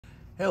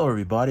Hello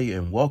everybody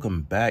and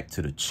welcome back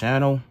to the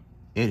channel.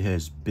 It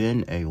has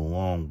been a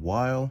long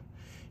while.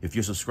 If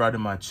you're subscribed to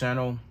my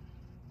channel,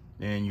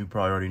 then you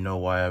probably already know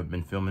why I've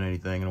been filming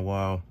anything in a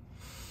while.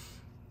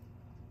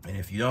 And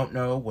if you don't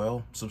know,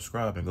 well,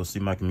 subscribe and go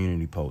see my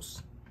community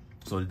posts.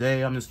 So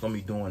today I'm just gonna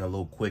be doing a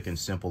little quick and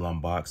simple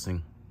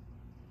unboxing.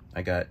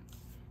 I got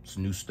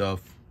some new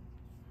stuff,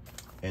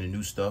 and the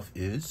new stuff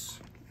is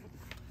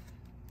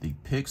the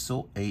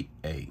Pixel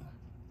 8a.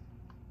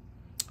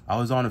 I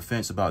was on the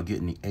fence about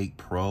getting the 8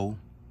 Pro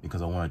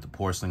because I wanted the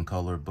porcelain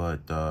color, but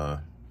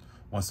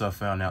once I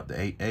found out the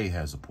 8a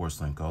has a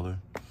porcelain color,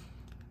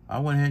 I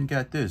went ahead and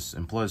got this.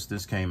 And plus,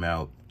 this came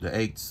out, the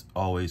 8s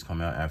always come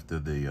out after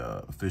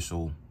the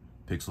official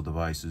Pixel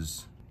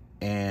devices.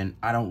 And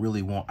I didn't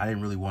really want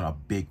a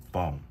big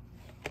phone.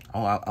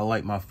 I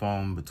like my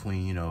phone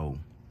between,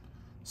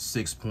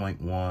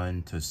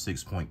 6.1 to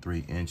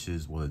 6.3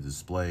 inches with a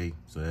display.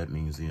 So that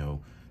means,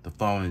 the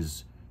phone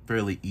is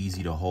fairly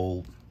easy to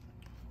hold.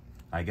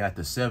 I got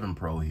the 7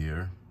 Pro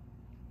here.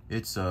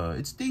 It's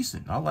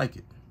decent. I like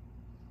it.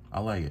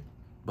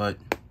 But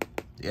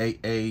the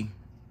 8a,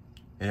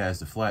 it has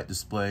the flat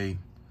display.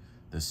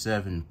 The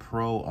 7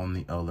 Pro, on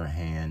the other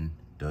hand,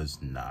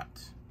 does not.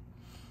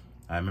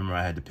 I remember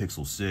I had the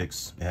Pixel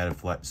 6. It had a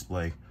flat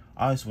display.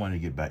 I just wanted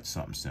to get back to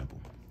something simple.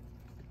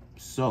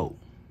 So,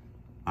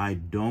 I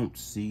don't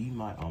see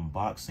my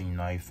unboxing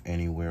knife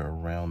anywhere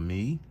around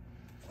me.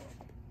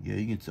 Yeah,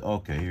 you can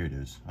okay, here it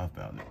is. I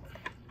found it.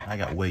 I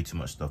got way too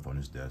much stuff on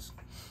this desk.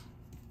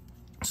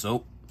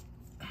 So,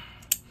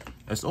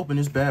 let's open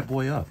this bad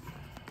boy up.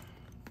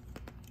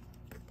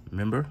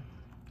 Remember,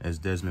 as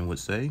Desmond would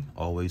say,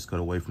 always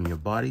cut away from your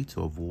body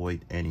to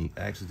avoid any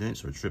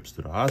accidents or trips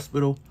to the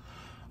hospital.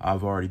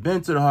 I've already been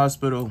to the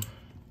hospital.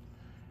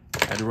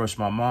 Had to rush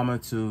my mama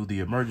to the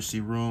emergency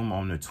room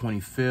on the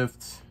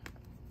 25th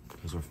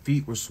because her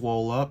feet were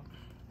swole up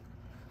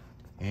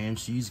and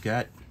she's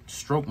got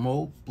stroke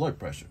mode blood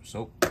pressure.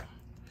 So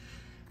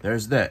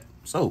there's that.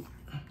 So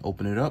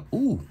open it up.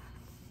 Ooh,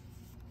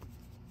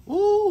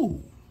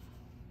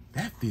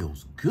 that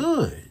feels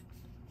good.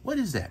 What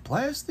is that,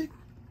 plastic?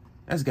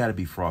 That's got to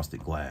be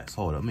frosted glass.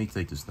 Hold up, let me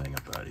take this thing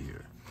up out of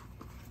here.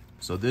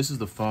 So this is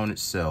the phone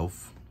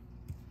itself,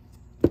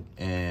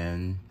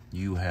 and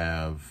you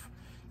have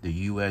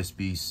the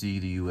USB-C,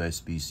 the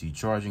USB-C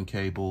charging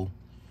cable.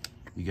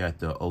 You got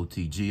the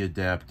OTG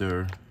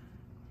adapter,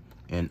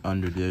 and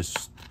under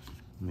this,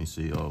 let me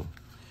see,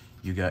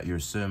 you got your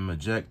SIM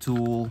eject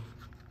tool.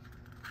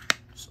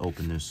 Let's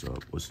open this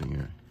up. What's in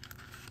here?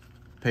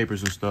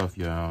 Papers and stuff.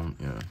 Yeah.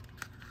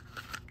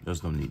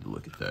 There's no need to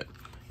look at that.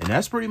 And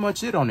that's pretty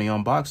much it on the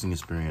unboxing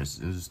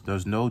experience.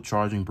 There's no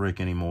charging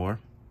brick anymore.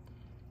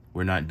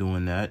 We're not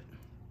doing that.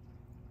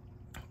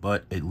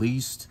 But at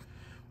least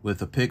with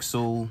a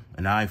Pixel,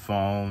 an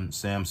iPhone,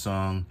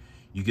 Samsung,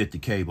 you get the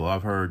cable.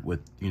 I've heard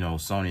with,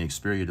 Sony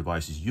Xperia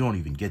devices, you don't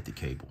even get the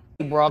cable.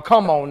 Hey, bro,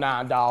 come on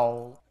now,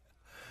 dog.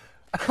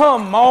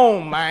 Come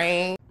on,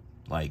 man.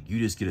 Like, you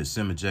just get a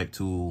SIM eject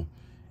tool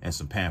and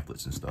some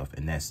pamphlets and stuff,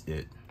 and that's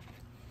it.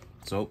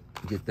 So,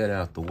 get that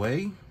out the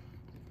way.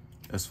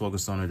 Let's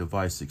focus on the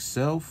device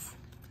itself.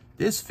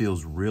 This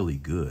feels really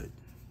good.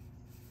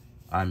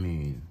 I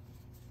mean,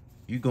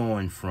 you're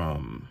going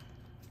from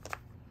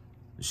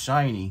the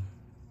shiny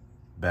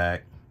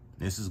back,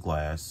 this is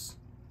glass.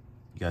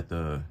 You got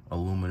the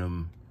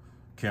aluminum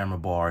camera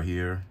bar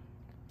here,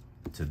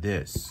 to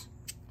this.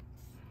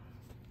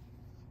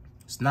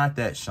 It's not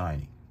that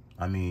shiny.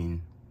 I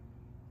mean,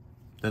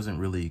 doesn't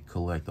really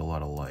collect a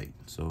lot of light.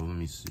 So let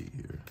me see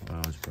here. Well,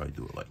 let's probably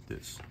do it like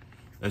this.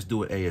 Let's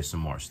do it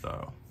ASMR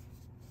style.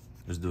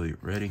 Let's do it.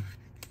 Ready?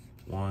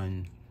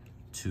 1,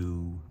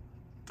 2,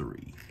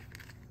 3.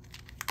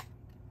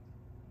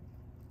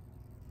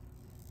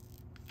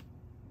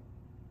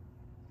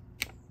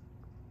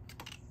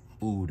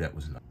 Ooh, that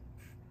was nice.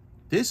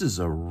 This is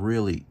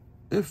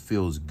it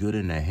feels good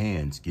in the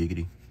hands,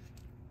 giggity.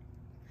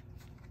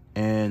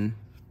 And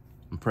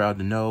I'm proud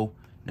to know.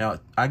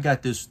 Now, I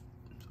got this,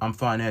 I'm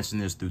financing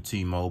this through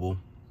T-Mobile.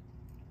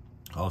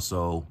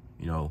 Also,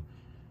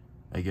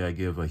 I gotta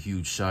give a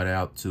huge shout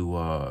out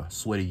to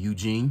Sweaty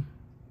Eugene.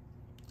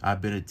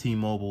 I've been a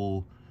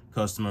T-Mobile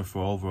customer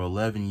for over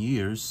 11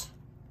 years.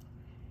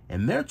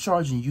 And they're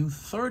charging you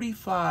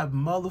 $35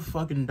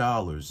 motherfucking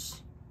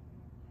dollars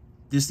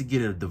just to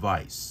get a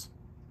device.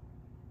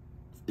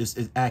 It's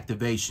an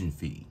activation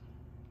fee.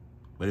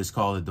 But it's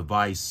called a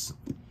device,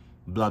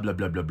 blah, blah,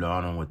 blah, blah, blah.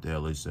 I don't know what the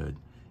hell they said.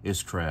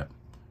 It's crap.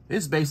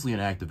 It's basically an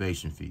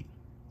activation fee.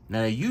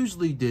 Now, they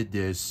usually did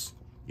this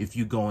if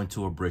you go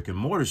into a brick and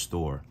mortar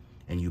store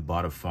and you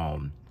bought a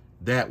phone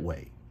that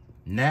way.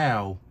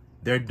 Now,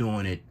 they're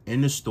doing it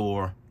in the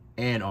store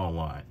and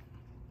online.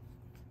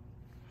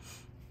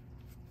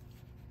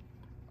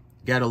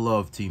 Gotta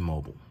love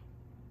T-Mobile.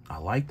 I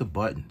like the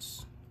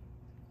buttons.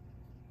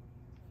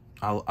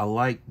 I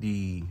like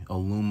the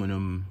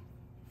aluminum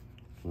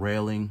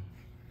railing.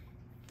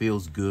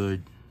 Feels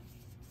good.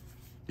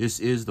 This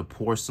is the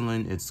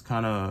porcelain. It's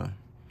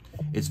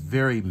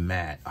very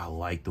matte. I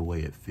like the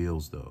way it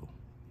feels though.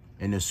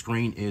 And the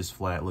screen is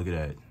flat. Look at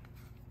that.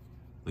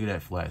 Look at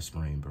that flat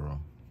screen, bro.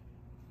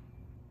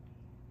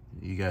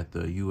 You got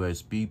the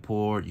USB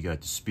port. You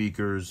got the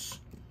speakers.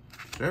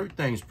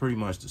 Everything's pretty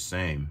much the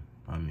same.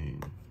 I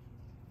mean,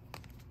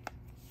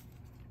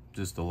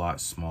 just a lot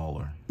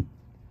smaller.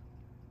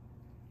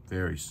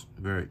 Very,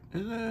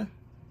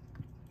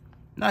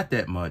 not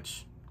that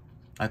much.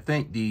 I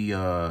think the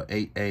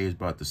 8A is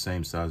about the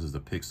same size as the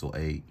Pixel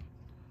 8.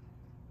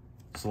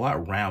 It's a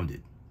lot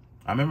rounded.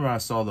 I remember I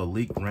saw the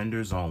leaked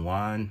renders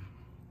online.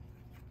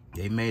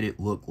 They made it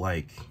look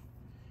like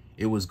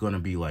it was going to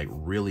be like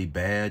really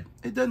bad.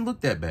 It doesn't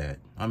look that bad.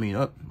 I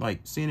mean,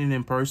 like seeing it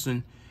in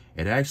person,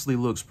 it actually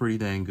looks pretty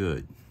dang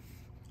good.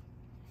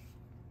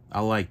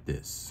 I like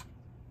this.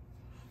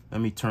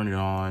 Let me turn it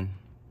on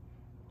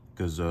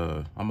because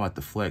I'm about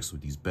to flex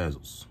with these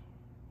bezels.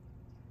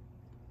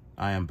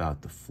 I am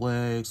about to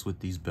flex with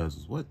these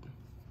bezels. What?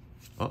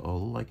 Uh-oh,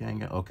 look like I ain't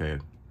got, okay.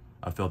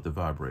 I felt it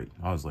vibrate.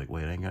 I was like,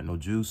 wait, I ain't got no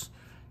juice.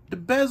 The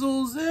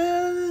bezels,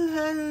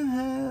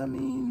 I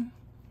mean,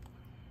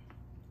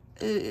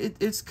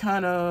 it's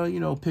kind of, you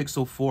know,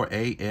 Pixel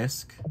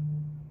 4a-esque.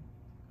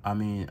 I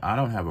mean, I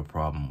don't have a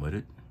problem with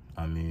it.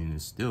 I mean,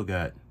 it's still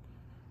got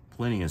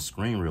plenty of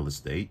screen real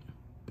estate.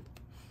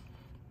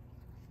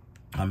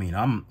 I mean,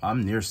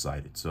 I'm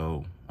nearsighted,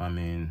 so I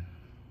mean,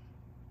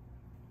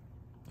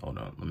 hold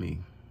on, let me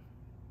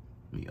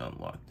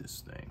unlock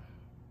this thing.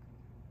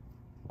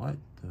 What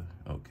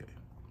the, okay.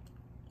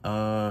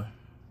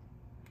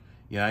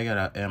 Yeah, I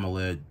got an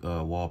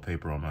AMOLED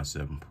wallpaper on my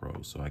 7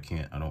 Pro, so I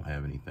don't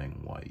have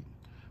anything white.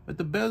 But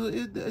the bezel,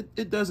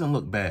 it doesn't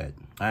look bad.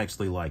 I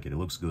actually like it. It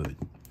looks good.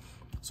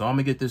 So I'm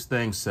gonna get this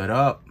thing set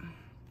up.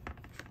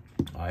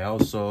 I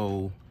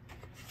also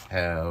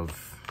have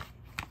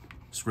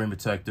screen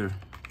protector,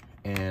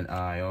 and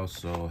I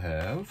also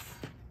have,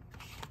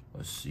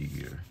 let's see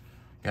here,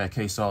 got a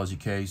Caseology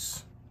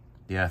case,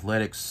 the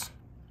Athletics.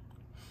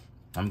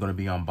 I'm gonna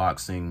be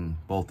unboxing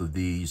both of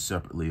these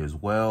separately as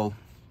well.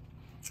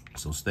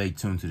 So stay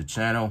tuned to the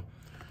channel.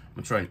 I'm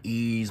gonna try and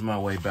ease my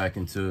way back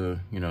into,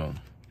 you know,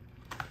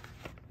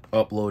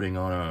 uploading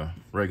on a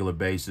regular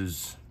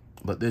basis.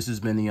 But this has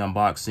been the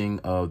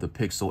unboxing of the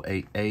Pixel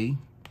 8a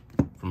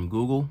from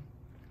Google.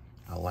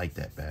 I like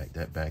that back.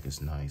 That back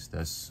is nice.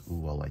 That's,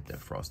 ooh, I like that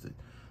frosted.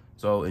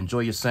 So enjoy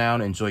your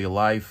sound, enjoy your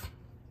life.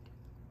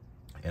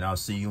 And I'll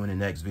see you in the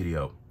next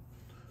video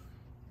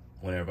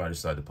whenever I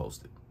decide to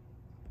post it.